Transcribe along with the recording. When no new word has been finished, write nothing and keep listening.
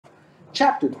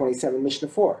Chapter 27, Mishnah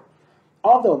 4.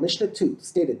 Although Mishnah 2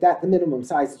 stated that the minimum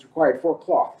sizes required for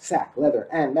cloth, sack, leather,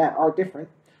 and mat are different,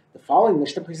 the following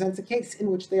Mishnah presents a case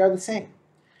in which they are the same.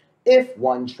 If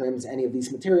one trims any of these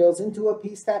materials into a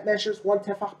piece that measures 1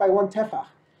 tefach by 1 tefach,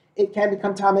 it can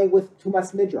become tameh with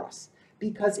tumas midras,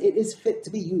 because it is fit to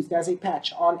be used as a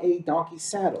patch on a donkey's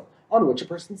saddle on which a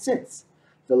person sits.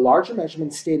 The larger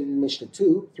measurements stated in Mishnah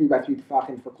 2, 3 by 3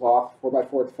 tefachim for cloth, 4 by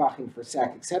 4 tefachim for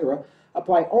sack, etc.,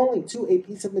 apply only to a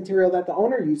piece of material that the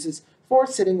owner uses for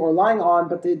sitting or lying on,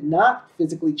 but did not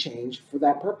physically change for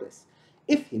that purpose.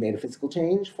 If he made a physical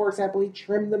change, for example, he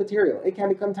trimmed the material, it can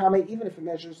become tameh even if it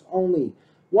measures only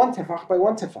 1 tefach by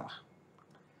 1 tefach.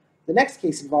 The next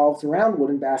case involves a round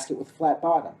wooden basket with a flat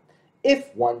bottom.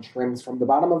 If one trims from the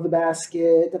bottom of the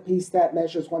basket a piece that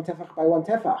measures 1 tefach by 1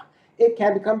 tefach, it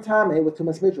can become tameh with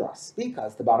tumas midras,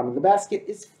 because the bottom of the basket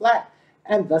is flat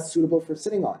and thus suitable for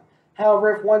sitting on.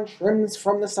 However, if one trims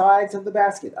from the sides of the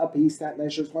basket a piece that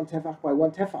measures 1 tefach by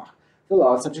 1 tefach, the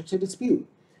law is subject to dispute.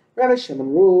 Rabbi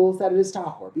Shimon rules that it is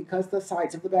tahor because the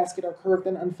sides of the basket are curved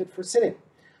and unfit for sitting.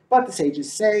 But the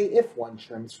sages say if one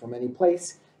trims from any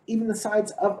place, even the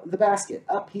sides of the basket,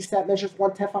 a piece that measures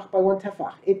 1 tefach by 1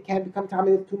 tefach, it can become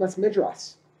tameh with tumas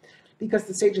midras, because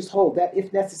the sages hold that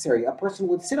if necessary, a person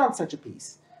would sit on such a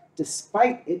piece,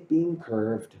 despite it being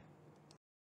curved.